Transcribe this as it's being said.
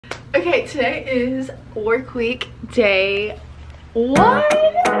Okay, today is work week day 1.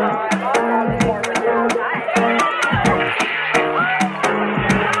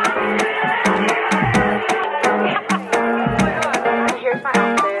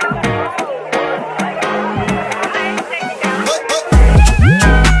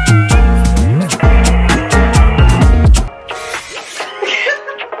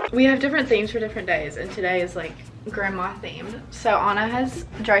 We have different themes for different days, and today is like grandma themed. So Anna has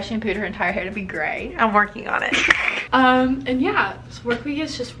dry shampooed her entire hair to be gray. I'm working on it. And yeah, so work week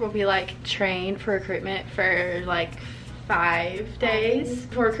is just, we'll be like trained for recruitment for like 5 days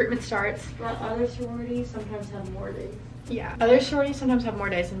before recruitment starts. Well, other sororities sometimes have more days. Yeah, other sororities sometimes have more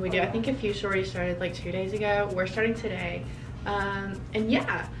days than we do. I think a few sororities started like 2 days ago. We're starting today. And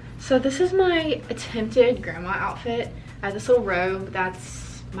yeah, so this is my attempted grandma outfit. I have this little robe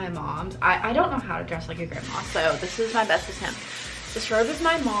that's my mom's. I don't know how to dress like a grandma, so this is my best attempt. This robe is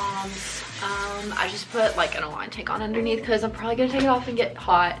my mom's. I just put like an Align tank on underneath because I'm probably gonna take it off and get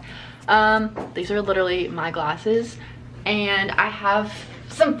hot. These are literally my glasses, and I have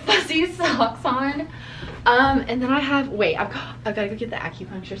some fuzzy socks on. And then I have, wait, I've gotta go get the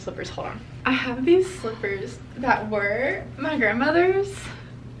acupuncture slippers. Hold on. I have these slippers that were my grandmother's.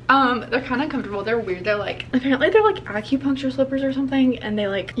 They're kind of uncomfortable. They're weird. They're like, apparently they're like acupuncture slippers or something, and they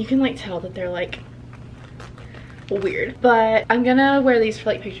like, you can like tell that they're like weird. But I'm gonna wear these for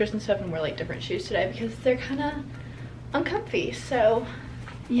like pictures and stuff and wear like different shoes today because they're kind of uncomfy. So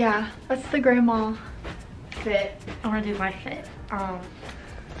yeah, that's the grandma fit. I'm gonna do my fit.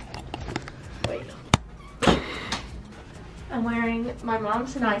 Wait. I'm wearing my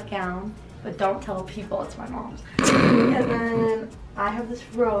mom's nightgown, but don't tell people it's my mom's. And then I have this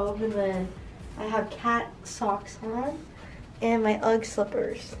robe, and then I have cat socks on, and my Ugg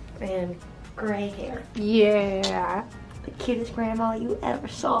slippers, and gray hair. Yeah. The cutest grandma you ever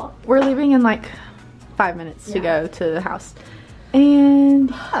saw. We're leaving in like 5 minutes to go to the house. And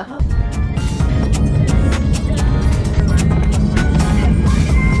yeah.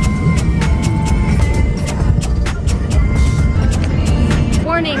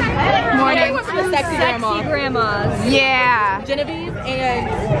 Morning. Morning. The sexy grandmas. Yeah. Genevieve and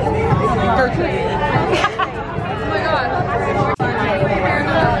Gertrude. Oh my god.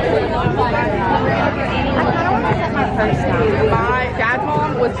 My dad's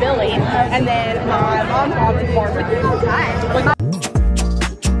mom was Billy, and then my mom's mom was Barbara.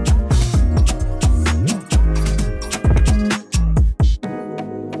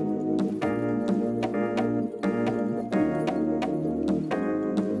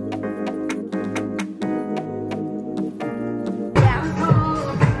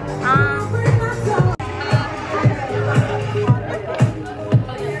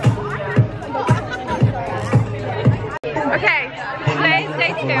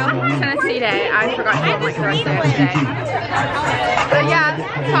 Tennessee day. I forgot to get my dress there today. But yeah,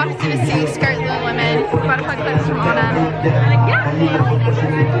 top to Tennessee, skirt Lululemon, butterfly clips from Anna. Yeah.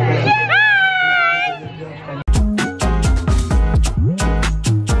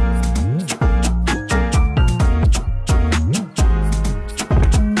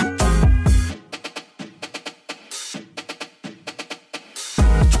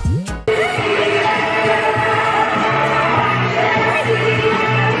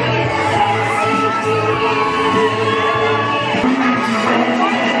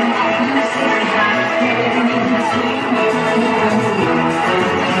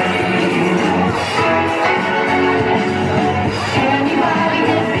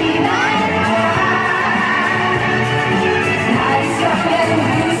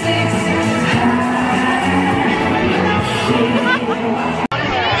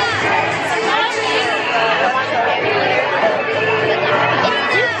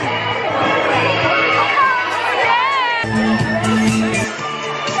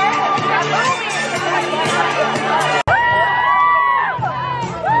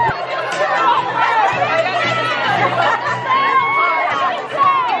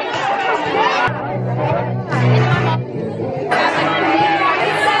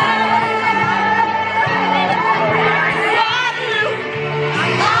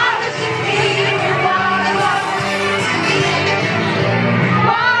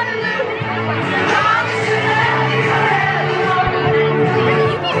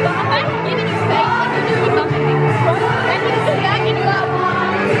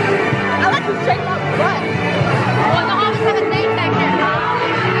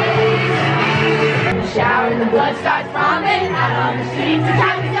 blood starts pumping out on the streets. The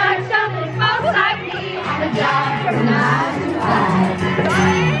time we start stumbling, folks like me on the job from 9 to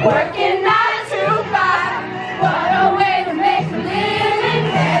 5. Working 9 to 5. What a way to make a living.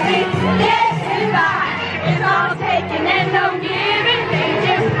 Every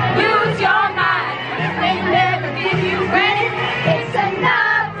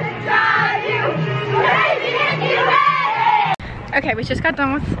we just got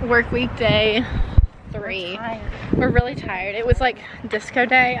done with work week day 3. We're really tired. It was like disco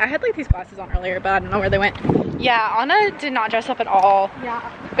day. I had like these glasses on earlier, but I don't know where they went. Yeah, Anna did not dress up at all. Yeah.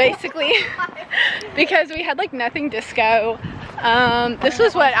 Basically, because we had like nothing disco. This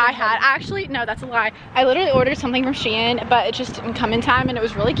was what I had. Actually, no, that's a lie. I literally ordered something from Shein, but it just didn't come in time, and it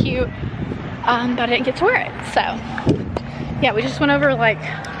was really cute. But I didn't get to wear it. So, yeah, we just went over like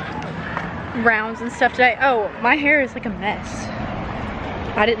rounds and stuff today. Oh, my hair is like a mess.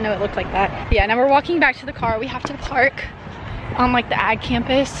 I didn't know it looked like that. Yeah, now we're walking back to the car. We have to park on like the ag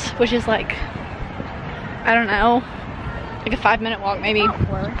campus, which is like, I don't know, like a 5-minute walk maybe.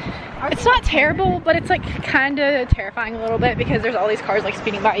 It's not terrible, but it's like kind of terrifying a little bit because there's all these cars like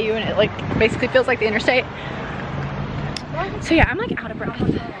speeding by you, and it like basically feels like the interstate. So yeah, I'm like out of breath.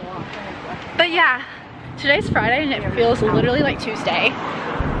 But yeah, today's Friday and it feels literally like Tuesday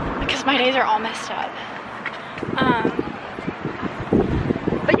because my days are all messed up.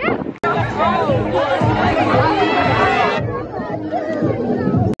 But yeah.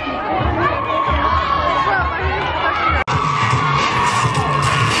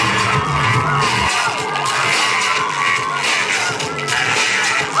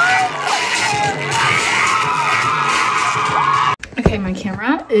 Okay, my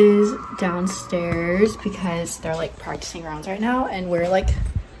camera is downstairs because they're like practicing rounds right now, and we're like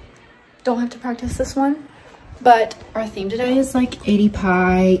don't have to practice this one. But our theme today is like 80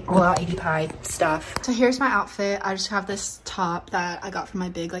 pie, all out 80 pie stuff. So here's my outfit. I just have this top that I got from my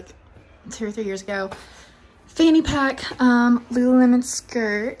big like 2 or 3 years ago fanny pack, Lululemon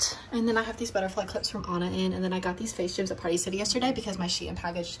skirt, and then I have these butterfly clips from Anna in, and then I got these face jibs at Party City yesterday because my Shein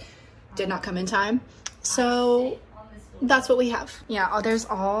package did not come in time. So that's what we have. Yeah,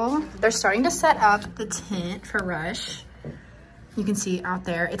 they're starting to set up the tent for Rush. You can see out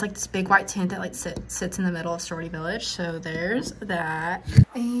there, it's like this big white tent that like sits in the middle of Sorority Village. So there's that,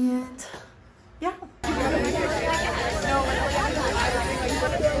 and yeah.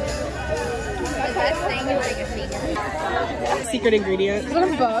 Secret ingredient. Is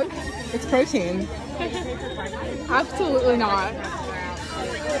it a bug? It's protein. Absolutely not.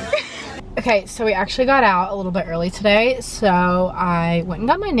 Okay, so we actually got out a little bit early today, so I went and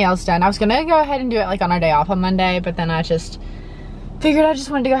got my nails done. I was gonna go ahead and do it like on our day off on Monday, but then I just figured I just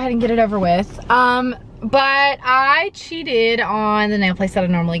wanted to go ahead and get it over with. But I cheated on the nail place that I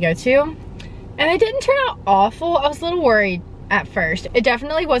normally go to, and it didn't turn out awful. I was a little worried at first. It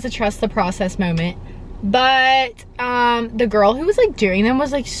definitely was a trust the process moment, but the girl who was like doing them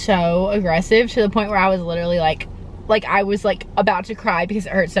was like so aggressive to the point where I was literally like I was like about to cry because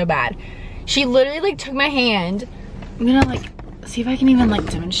it hurt so bad. She literally like took my hand. I'm gonna like see if I can even like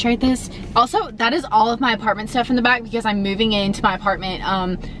demonstrate this. Also, that is all of my apartment stuff in the back because I'm moving into my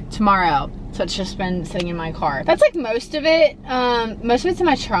apartment tomorrow. So it's just been sitting in my car. That's like most of it. Most of it's in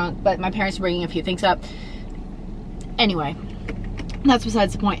my trunk, but my parents are bringing a few things up. Anyway, that's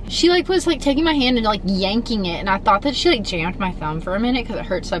besides the point. She like was like taking my hand and like yanking it, and I thought that she like jammed my thumb for a minute because it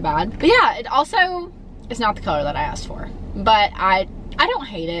hurt so bad. But yeah, it also is not the color that I asked for. But I don't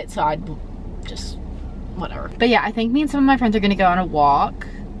hate it, so I'd just whatever. But yeah, I think me and some of my friends are gonna go on a walk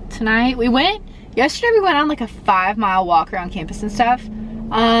tonight. Yesterday we went on like a 5-mile walk around campus and stuff.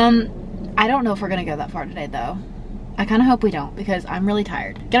 I don't know if we're gonna go that far today though. I kind of hope we don't because I'm really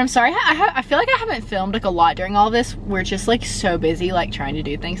tired. Again, I'm sorry, I feel like I haven't filmed like a lot during all this. We're just like so busy like trying to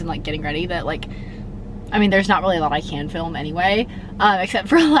do things and like getting ready that like, I mean, there's not really a lot I can film anyway, except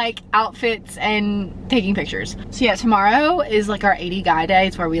for like outfits and taking pictures. So yeah, tomorrow is like our 80 guy day.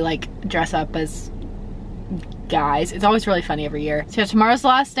 It's where we like dress up as guys. It's always really funny every year. So tomorrow's the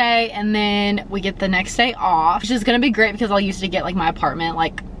last day, and then we get the next day off, which is gonna be great because I'll use it to get like my apartment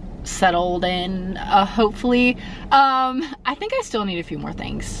like settled in, hopefully. I think I still need a few more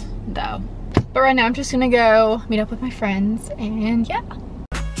things though. But right now I'm just gonna go meet up with my friends, and yeah.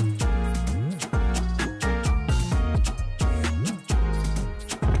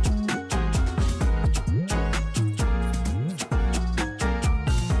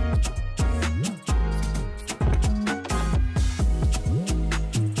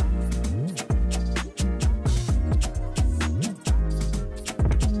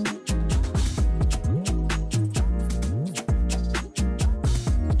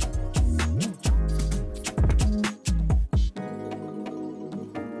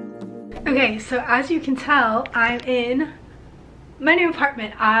 Okay, so as you can tell, I'm in my new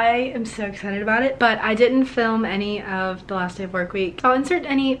apartment. I am so excited about it, but I didn't film any of the last day of work week. I'll insert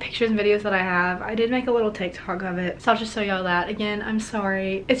any pictures and videos that I have. I did make a little TikTok of it, so I'll just show y'all that. Again, I'm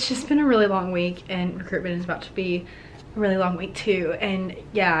sorry. It's just been a really long week, and recruitment is about to be a really long week too. And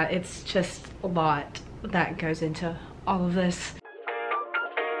yeah, it's just a lot that goes into all of this.